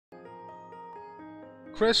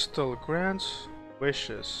crystal grants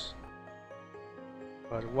wishes,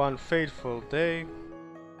 but one fateful day,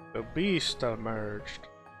 the beast emerged,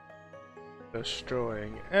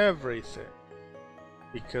 destroying everything.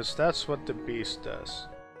 Because that's what the beast does.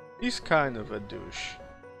 He's kind of a douche.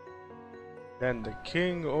 Then the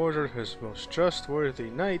king ordered his most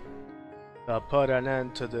trustworthy knight to put an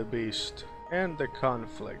end to the beast and the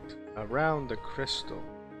conflict around the crystal.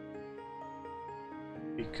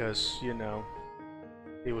 Because, you know,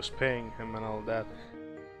 he was paying him and all that.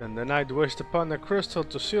 Then the knight wished upon the crystal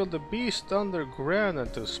to seal the beast underground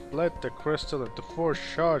and to split the crystal into 4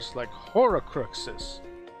 shards like Horcruxes,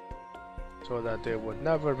 so that they would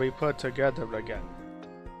never be put together again.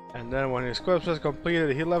 And then when his quest was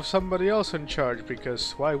completed, he left somebody else in charge,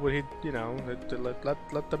 because why would he, you know,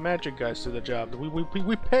 let the magic guys do the job.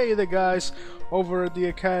 We pay the guys over at the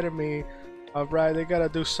academy, alright, they gotta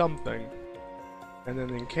do something. And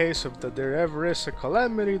then in case of that there ever is a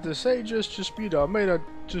calamity, the sages just, you know,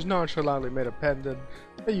 just nonchalantly made a pendant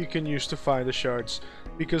that you can use to find the shards,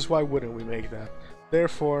 because why wouldn't we make that?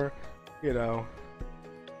 Therefore, you know.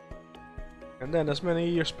 And then as many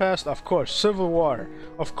years passed, of course, Civil War.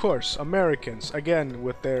 Of course, Americans, again,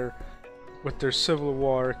 with their Civil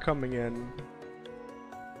War coming in.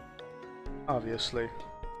 Obviously.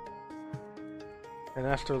 And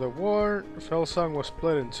after the war, Felsang was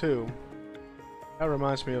split in 2. That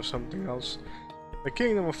reminds me of something else. The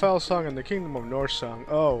Kingdom of Felsang and the Kingdom of Norsang.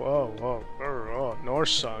 Oh,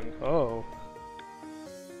 Norsang. Oh.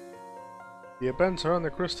 The events around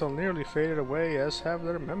the crystal nearly faded away, as have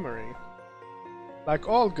their memory. Like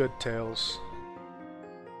all good tales.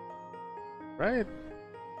 Right?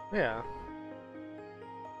 Yeah.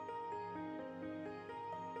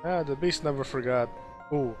 Ah, the beast never forgot.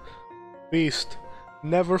 Ooh. Beast.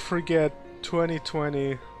 Never forget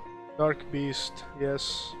 2020. Dark Beast.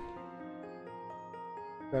 Yes.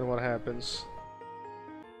 Then what happens?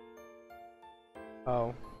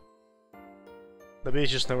 Oh. The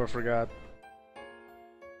beast just never forgot.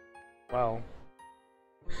 Wow.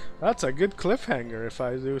 That's a good cliffhanger, if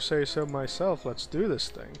I do say so myself. Let's do this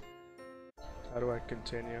thing. How do I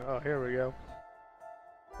continue? Oh, here we go.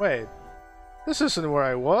 Wait. This isn't where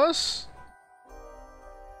I was?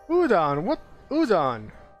 Udon, what?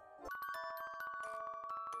 Udon!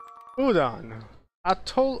 Udon!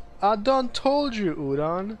 I done told you,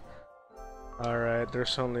 Udon! Alright,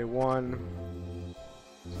 there's only one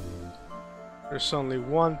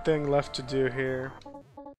thing left to do here.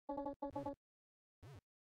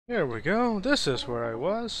 Here we go, this is where I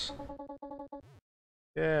was.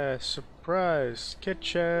 Yeah, surprise,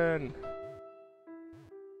 kitchen!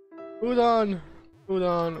 Udon!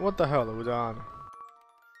 Udon, what the hell, Udon?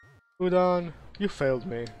 Udon, you failed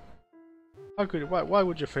me. How could you, why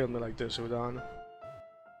would you fail me like this, Udon?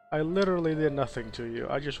 I literally did nothing to you.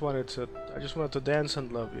 I just wanted to dance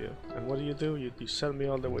and love you. And what do? You sent me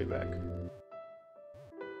all the way back.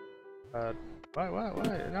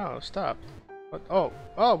 Why? No, stop. What?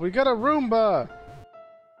 Oh, we got a Roomba!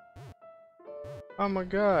 Oh my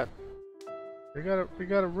god. We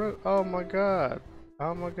got a room. Oh my god.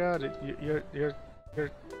 Oh my god. You're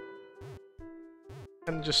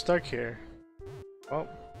I'm just stuck here. Oh.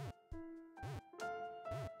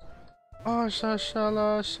 Oh,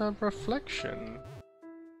 some reflection.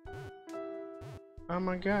 Oh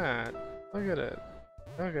my god. Look at it.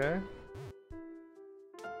 Okay.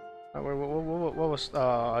 Oh, what was...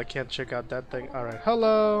 Oh, I can't check out that thing. Alright,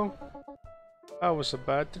 hello! I was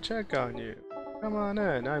about to check on you. Come on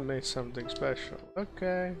in, I made something special.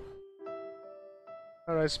 Okay.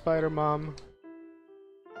 Alright, Spider Mom.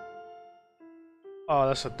 Oh,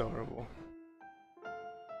 that's adorable.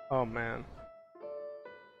 Oh man.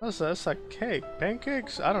 That's like cake.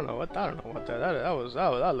 Pancakes? I don't know what that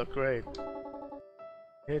looked great.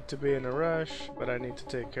 Hate to be in a rush, but I need to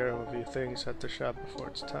take care of a few things at the shop before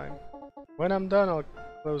it's time. When I'm done, I'll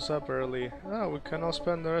close up early. Oh, we can all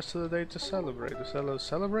spend the rest of the day to celebrate.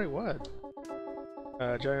 Celebrate what?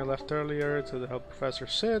 Johnny left earlier to help Professor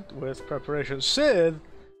Sid with preparation. Sid?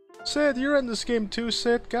 Sid, you're in this game too,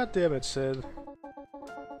 Sid? God damn it, Sid.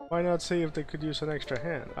 Why not see if they could use an extra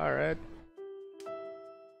hand? Alright.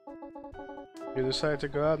 If you decide to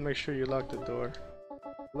go out, make sure you lock the door.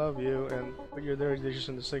 Love you, and put your dirty dishes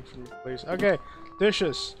in the sink for me, please. Okay,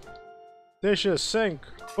 dishes. Dishes, sink.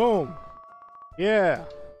 Boom. Yeah.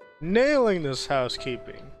 Nailing this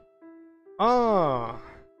housekeeping. Ah.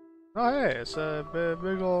 Oh, hey, it's a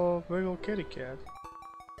big ol' kitty cat.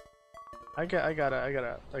 I got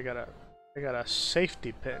a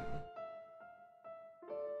safety pin.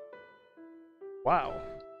 Wow.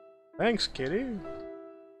 Thanks, kitty.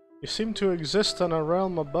 You seem to exist in a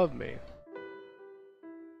realm above me.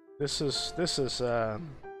 This is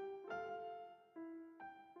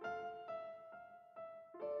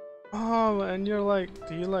oh, and you're like,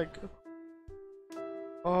 do you like,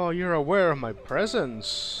 oh, you're aware of my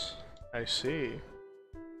presence. I see.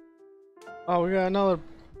 Oh, we got another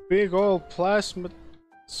big old plasma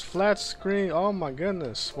flat screen. Oh my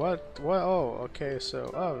goodness. What? Oh, okay,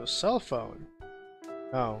 so, oh, cell phone.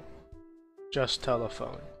 No, just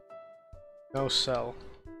telephone. No cell.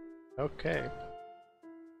 Okay.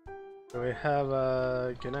 Do we have,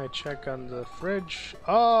 can I check on the fridge?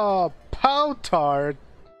 Oh, Pow-Tart!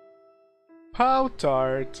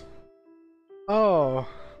 Pow-Tart! Oh.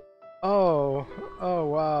 Oh. Oh,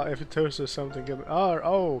 wow. If you toasted something, give me.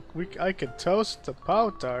 Oh, I can toast the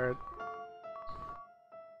Pow-Tart.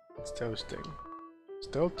 It's toasting.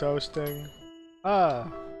 Still toasting.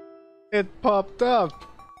 Ah. It popped up!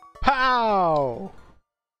 Pow!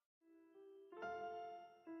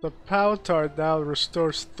 The Pow-Tart now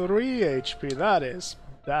restores 3 HP.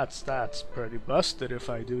 That's pretty busted if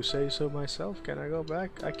I do say so myself. Can I go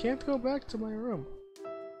back? I can't go back to my room.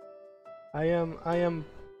 I am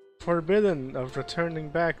forbidden of returning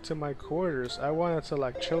back to my quarters. I wanted to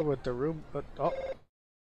like chill with the room, but oh,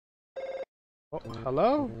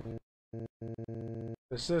 hello?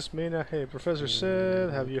 Is this Mina? Hey, Professor Sid,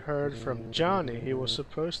 have you heard from Johnny? He was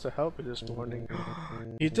supposed to help you this morning.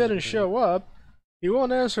 He didn't show up. He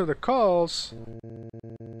won't answer the calls.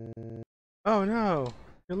 Oh no,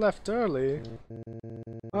 you left early.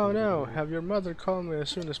 Oh no, have your mother call me as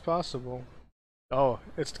soon as possible. Oh,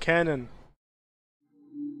 it's canon.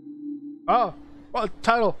 Oh,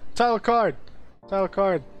 title card.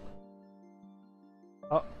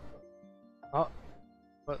 Oh,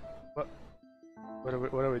 what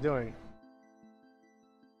are we doing?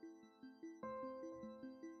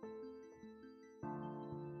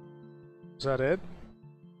 Is that it?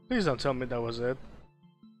 Please don't tell me that was it.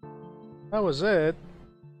 That was it.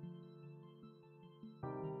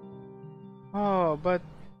 Oh, but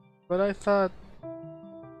I thought,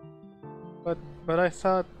 but I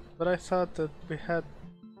thought that we had.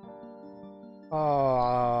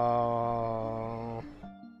 Oh,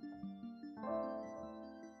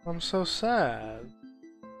 I'm so sad.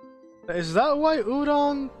 Is that why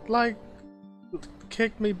Udon like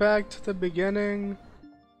kicked me back to the beginning?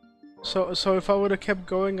 So if I would have kept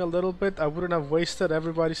going a little bit, I wouldn't have wasted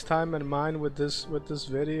everybody's time and mine with this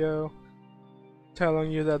video, telling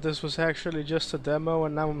you that this was actually just a demo,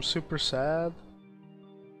 and now I'm super sad.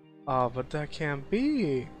 Oh, but that can't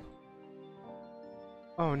be.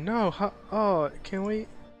 Oh no! Oh, can we?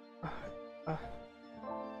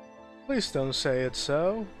 Please don't say it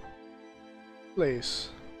so. Please,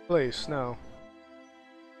 no.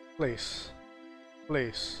 Please.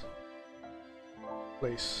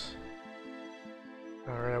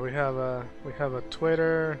 Alright, we have a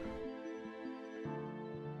Twitter.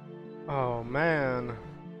 Oh man.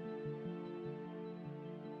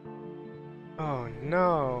 Oh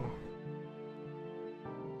no.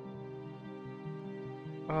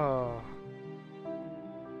 Oh.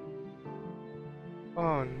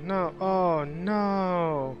 Oh no. Oh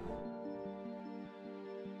no.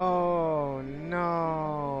 Oh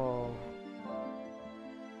no.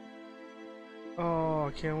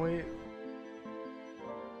 Oh, can we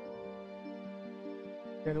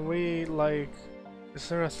like, is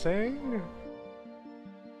there a thing?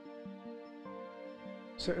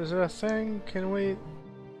 Is there a thing? Can we?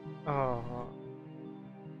 Oh.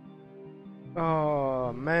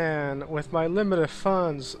 Oh man, with my limited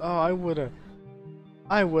funds, oh, I would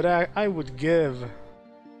give.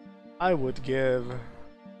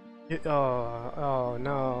 Oh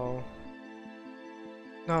no.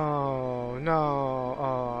 No,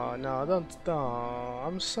 oh no,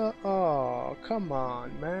 I'm so, oh, come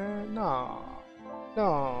on, man, no.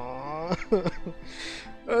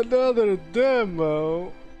 Another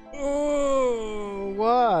demo. Oh,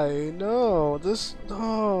 why? No,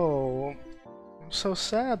 no. I'm so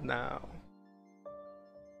sad now.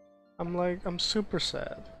 I'm super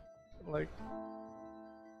sad. Like,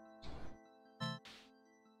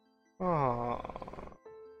 oh,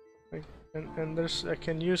 like, and there's, I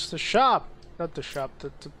can use the shop, not the shop.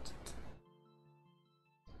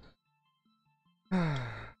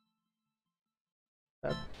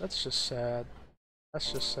 That's just sad.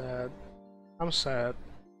 That's just sad. I'm sad.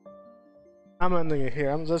 I'm ending it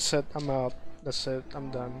here. That's it. I'm out. That's it. I'm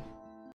done.